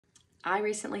I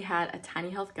recently had a Tiny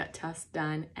Health gut test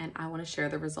done and I want to share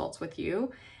the results with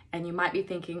you. And you might be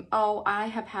thinking, oh, I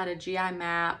have had a GI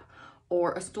map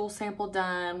or a stool sample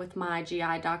done with my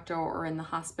GI doctor or in the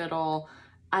hospital.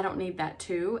 I don't need that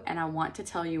too. And I want to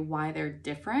tell you why they're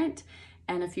different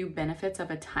and a few benefits of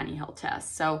a Tiny Health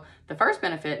test. So the first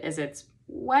benefit is it's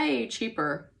way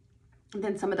cheaper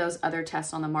than some of those other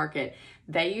tests on the market.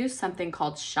 They use something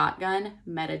called shotgun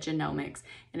metagenomics,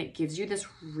 and it gives you this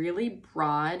really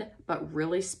broad but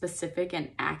really specific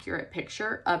and accurate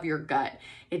picture of your gut.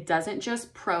 It doesn't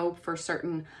just probe for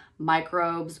certain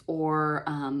microbes or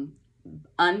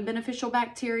unbeneficial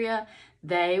bacteria.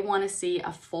 They want to see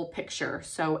a full picture.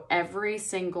 So every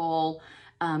single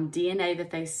DNA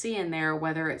that they see in there,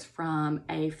 whether it's from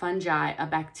a fungi, a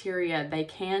bacteria, they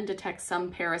can detect some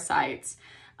parasites.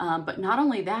 But not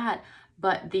only that,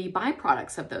 but the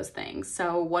byproducts of those things.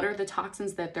 So what are the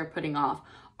toxins that they're putting off?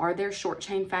 Are there short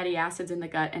chain fatty acids in the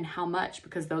gut, and how much?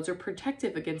 Because those are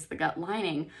protective against the gut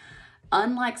lining.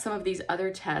 Unlike some of these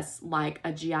other tests like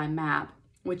a GI map,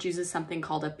 which uses something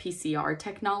called a PCR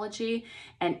technology,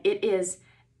 and it is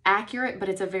accurate, but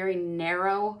it's a very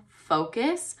narrow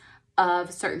focus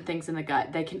of certain things in the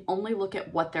gut. They can only look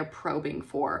at what they're probing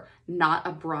for, not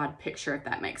a broad picture, if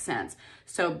that makes sense.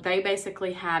 So they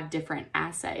basically have different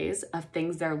assays of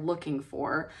things they're looking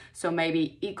for. So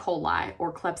maybe E. coli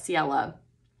or Klebsiella.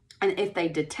 And if they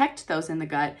detect those in the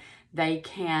gut, they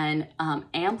can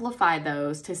amplify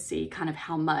those to see kind of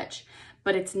how much.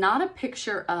 But it's not a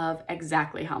picture of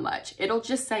exactly how much. It'll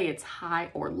just say it's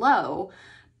high or low.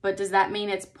 But does that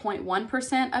mean it's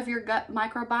 0.1% of your gut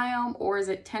microbiome, or is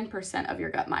it 10% of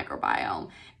your gut microbiome?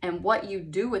 And what you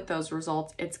do with those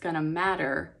results, it's gonna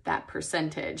matter that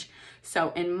percentage.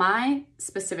 So in my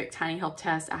specific Tiny Health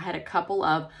test, I had a couple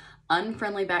of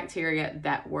unfriendly bacteria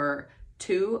that were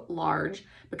too large,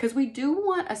 because we do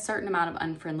want a certain amount of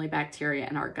unfriendly bacteria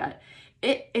in our gut.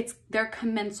 They're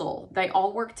commensal. They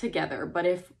all work together. But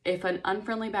if an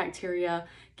unfriendly bacteria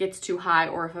gets too high,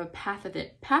 or if a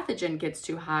pathogen gets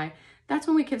too high, that's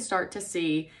when we can start to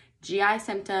see GI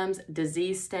symptoms,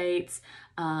 disease states,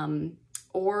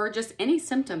 or just any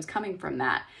symptoms coming from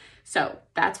that. So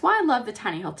that's why I love the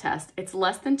Tiny Health test. It's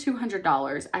less than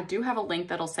 $200. I do have a link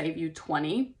that'll save you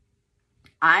 $20.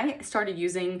 I started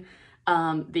using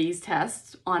these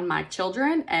tests on my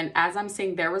children, and as I'm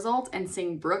seeing their results and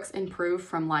seeing Brooks improve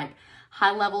from like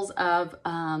high levels of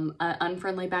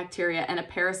unfriendly bacteria and a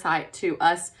parasite to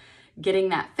us getting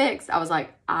that fixed, I was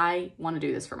like, I want to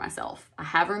do this for myself. I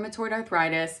have rheumatoid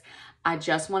arthritis. I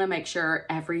just want to make sure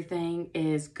everything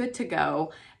is good to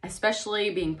go,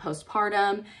 especially being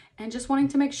postpartum, and just wanting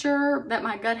to make sure that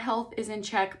my gut health is in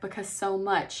check, because so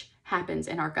much happens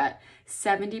in our gut.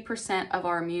 70% of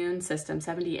our immune system,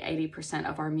 70-80%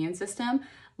 of our immune system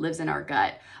lives in our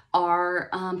gut. Our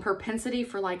propensity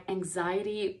for like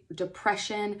anxiety,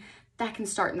 depression, that can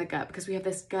start in the gut, because we have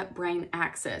this gut-brain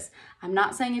axis. I'm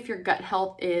not saying if your gut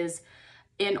health is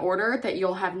in order that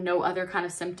you'll have no other kind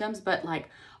of symptoms, but like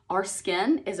our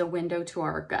skin is a window to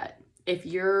our gut. If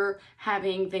you're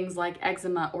having things like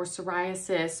eczema or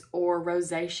psoriasis or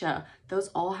rosacea, those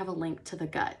all have a link to the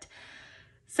gut.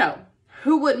 So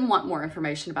who wouldn't want more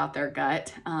information about their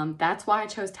gut? That's why I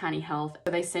chose Tiny Health.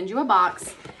 So they send you a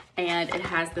box, and it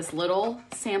has this little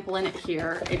sample in it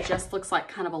here. It just looks like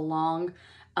kind of a long,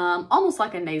 almost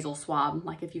like a nasal swab,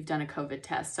 like if you've done a COVID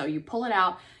test. So you pull it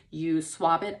out, you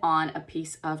swab it on a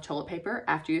piece of toilet paper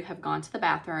after you have gone to the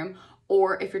bathroom,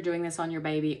 or if you're doing this on your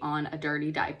baby, on a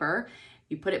dirty diaper.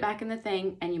 You put it back in the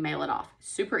thing and you mail it off.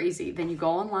 Super easy. Then you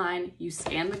go online, you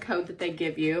scan the code that they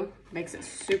give you. Makes it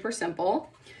super simple.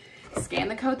 Scan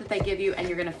the code that they give you, and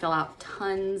you're gonna fill out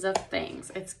tons of things.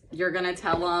 You're gonna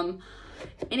tell them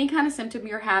any kind of symptom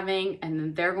you're having, and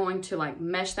then they're going to like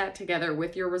mesh that together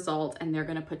with your result, and they're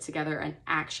gonna put together an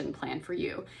action plan for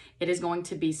you. It is going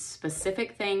to be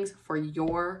specific things for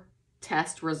your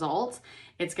test results.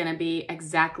 It's gonna be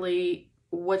exactly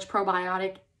which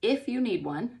probiotic, if you need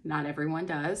one, not everyone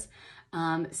does.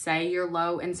 Say you're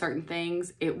low in certain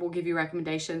things, it will give you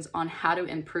recommendations on how to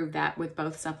improve that with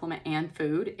both supplement and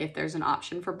food, if there's an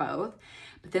option for both.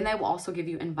 But then they will also give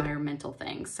you environmental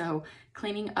things. So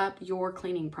cleaning up your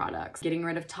cleaning products, getting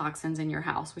rid of toxins in your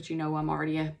house, which you know I'm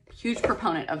already a huge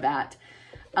proponent of that.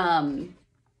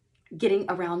 Getting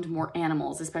around more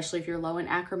animals, especially if you're low in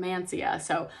acromantia.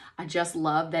 So I just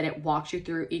love that it walks you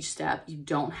through each step. You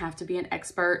don't have to be an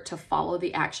expert to follow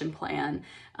the action plan.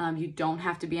 You don't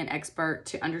have to be an expert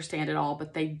to understand it all,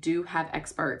 but they do have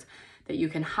experts that you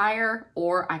can hire,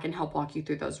 or I can help walk you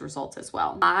through those results as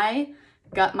well. I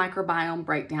gut microbiome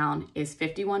breakdown is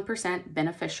 51%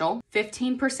 beneficial,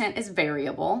 15% is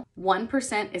variable,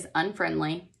 1% is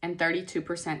unfriendly, and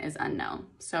 32% is unknown.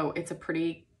 So it's a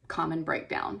pretty common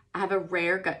breakdown. I have a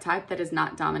rare gut type that is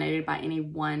not dominated by any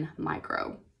one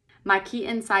microbe. My key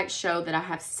insights show that I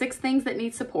have 6 things that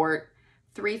need support,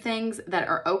 3 things that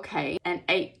are okay, and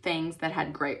 8 things that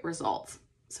had great results.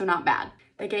 So not bad.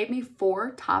 They gave me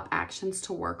 4 top actions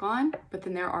to work on, but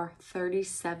then there are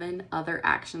 37 other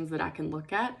actions that I can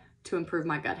look at to improve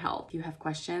my gut health. If you have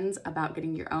questions about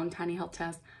getting your own tiny health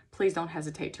test, please don't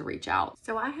hesitate to reach out.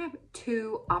 So I have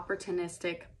 2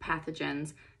 opportunistic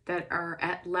pathogens that are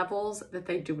at levels that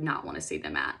they do not want to see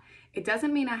them at. It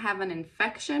doesn't mean I have an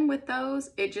infection with those.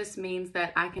 It just means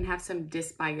that I can have some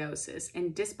dysbiosis.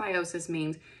 And dysbiosis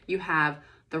means you have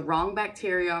the wrong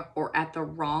bacteria or at the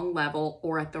wrong level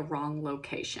or at the wrong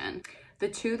location. The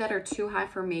 2 that are too high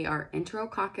for me are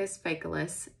Enterococcus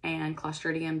faecalis and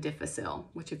Clostridium difficile,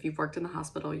 which if you've worked in the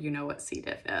hospital, you know what C.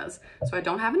 diff is. So I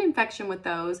don't have an infection with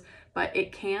those, but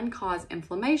it can cause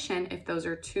inflammation if those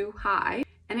are too high.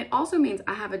 And it also means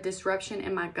I have a disruption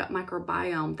in my gut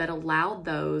microbiome that allowed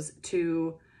those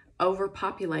to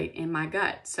overpopulate in my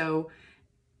gut. So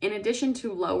in addition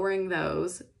to lowering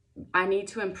those, I need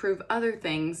to improve other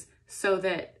things so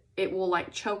that it will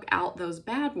like choke out those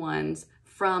bad ones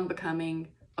from becoming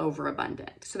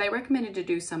overabundant. So they recommended to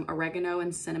do some oregano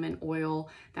and cinnamon oil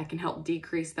that can help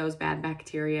decrease those bad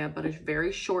bacteria, but a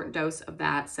very short dose of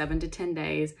that, 7 to 10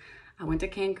 days. I went to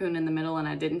Cancun in the middle and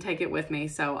I didn't take it with me,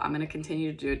 so I'm gonna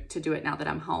continue to do it now that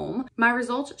I'm home. My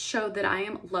results showed that I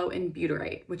am low in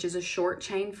butyrate, which is a short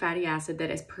chain fatty acid that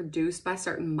is produced by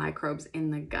certain microbes in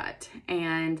the gut.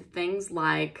 And things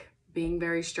like being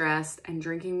very stressed and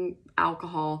drinking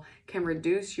alcohol can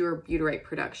reduce your butyrate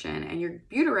production. And your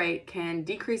butyrate can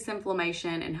decrease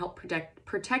inflammation and help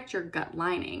protect your gut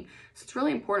lining. So it's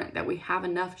really important that we have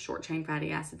enough short chain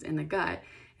fatty acids in the gut.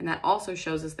 And that also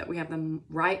shows us that we have the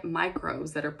right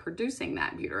microbes that are producing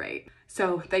that butyrate.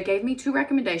 So they gave me 2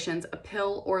 recommendations, a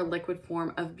pill or a liquid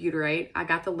form of butyrate. I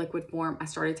got the liquid form. I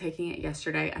started taking it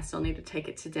yesterday. I still need to take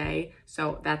it today.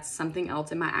 So that's something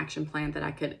else in my action plan that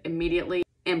I could immediately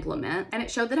implement. And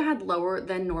it showed that I had lower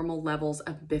than normal levels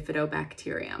of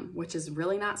bifidobacterium, which is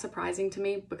really not surprising to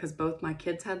me because both my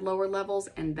kids had lower levels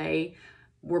and they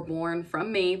were born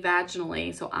from me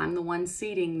vaginally, so I'm the one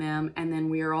seeding them, and then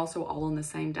we are also all on the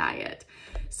same diet.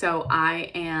 So I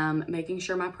am making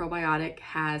sure my probiotic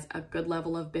has a good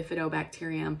level of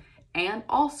bifidobacterium, and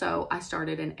also I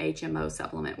started an HMO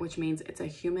supplement, which means it's a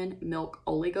human milk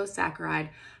oligosaccharide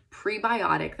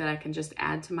prebiotic that I can just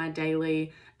add to my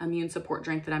daily immune support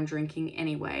drink that I'm drinking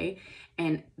anyway.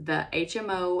 And the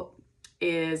HMO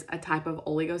is a type of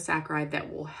oligosaccharide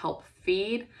that will help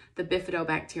feed the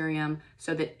bifidobacterium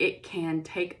so that it can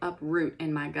take up root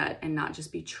in my gut and not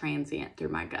just be transient through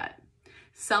my gut.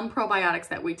 Some probiotics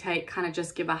that we take kind of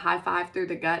just give a high five through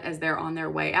the gut as they're on their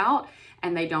way out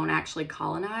and they don't actually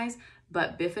colonize,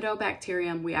 but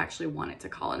bifidobacterium, we actually want it to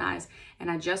colonize. And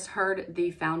I just heard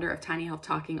the founder of Tiny Health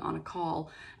talking on a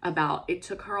call about it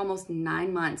took her almost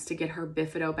 9 months to get her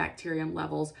bifidobacterium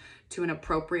levels to an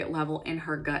appropriate level in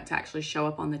her gut to actually show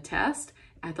up on the test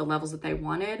at the levels that they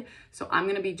wanted. So I'm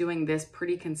gonna be doing this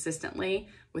pretty consistently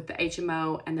with the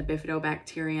HMO and the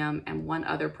bifidobacterium and one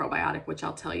other probiotic, which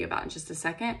I'll tell you about in just a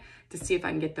second, to see if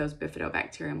I can get those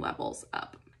bifidobacterium levels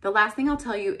up. The last thing I'll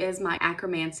tell you is my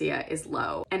akkermansia is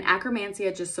low. And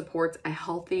akkermansia just supports a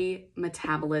healthy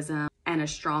metabolism and a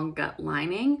strong gut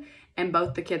lining. And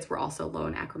both the kids were also low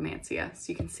in akkermansia.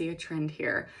 So you can see a trend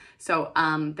here. So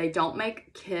they don't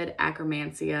make kid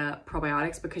akkermansia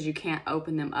probiotics because you can't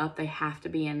open them up. They have to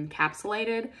be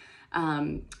encapsulated.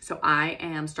 So I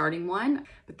am starting one,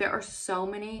 but there are so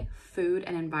many food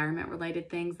and environment related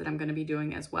things that I'm going to be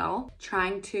doing as well.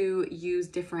 Trying to use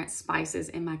different spices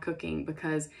in my cooking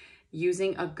because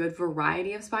using a good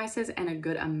variety of spices and a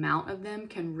good amount of them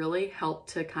can really help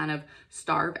to kind of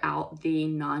starve out the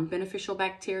non-beneficial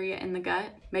bacteria in the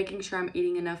gut. Making sure I'm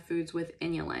eating enough foods with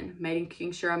inulin,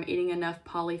 making sure I'm eating enough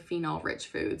polyphenol rich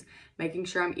foods, making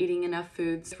sure I'm eating enough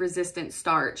foods resistant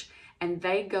starch. And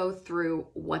they go through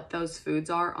what those foods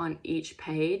are on each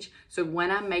page. So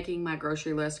when I'm making my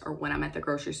grocery list or when I'm at the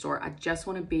grocery store, I just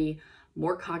want to be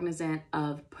more cognizant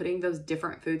of putting those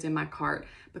different foods in my cart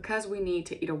because we need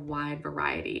to eat a wide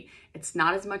variety. It's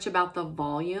not as much about the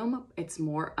volume, it's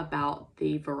more about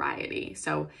the variety.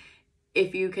 So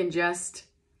if you can just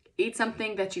eat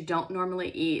something that you don't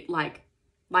normally eat, like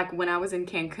when I was in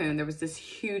Cancun, there was this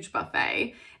huge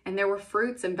buffet and there were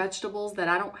fruits and vegetables that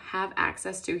I don't have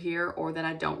access to here or that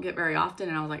I don't get very often.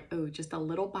 And I was like, oh, just a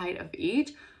little bite of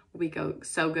each will be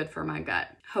so good for my gut.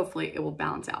 Hopefully it will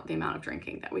balance out the amount of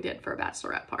drinking that we did for a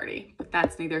bachelorette party, but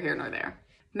that's neither here nor there.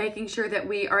 Making sure that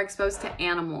we are exposed to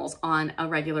animals on a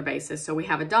regular basis. So we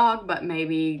have a dog, but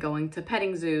maybe going to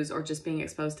petting zoos or just being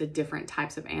exposed to different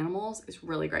types of animals is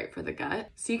really great for the gut.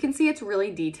 So you can see it's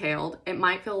really detailed. It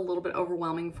might feel a little bit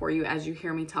overwhelming for you as you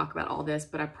hear me talk about all this,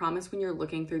 but I promise when you're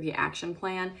looking through the action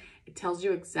plan, it tells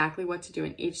you exactly what to do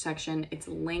in each section. It's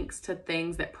links to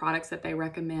things, products that they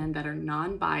recommend that are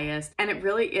non-biased. And it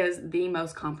really is the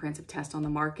most comprehensive test on the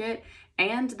market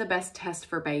and the best test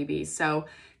for babies. So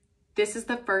this is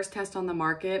the first test on the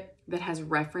market that has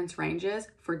reference ranges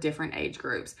for different age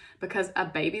groups, because a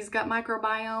baby's gut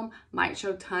microbiome might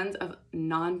show tons of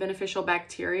non-beneficial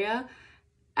bacteria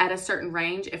at a certain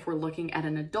range if we're looking at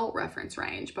an adult reference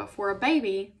range. But for a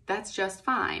baby, that's just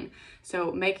fine.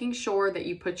 So making sure that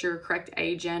you put your correct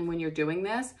age in when you're doing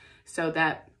this so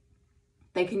that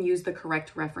they can use the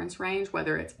correct reference range,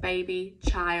 whether it's baby,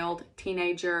 child,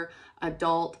 teenager,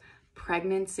 adult,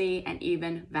 pregnancy, and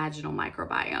even vaginal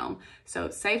microbiome. So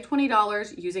save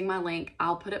 $20 using my link.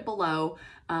 I'll put it below,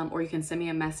 or you can send me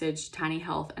a message, Tiny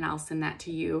Health, and I'll send that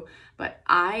to you. But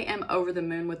I am over the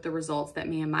moon with the results that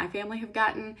me and my family have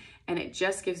gotten, and it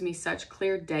just gives me such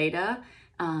clear data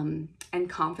and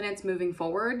confidence moving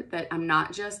forward that I'm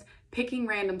not just picking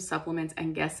random supplements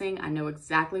and guessing. I know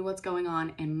exactly what's going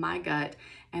on in my gut,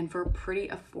 and for a pretty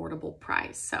affordable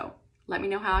price. So let me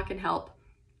know how I can help.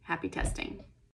 Happy testing.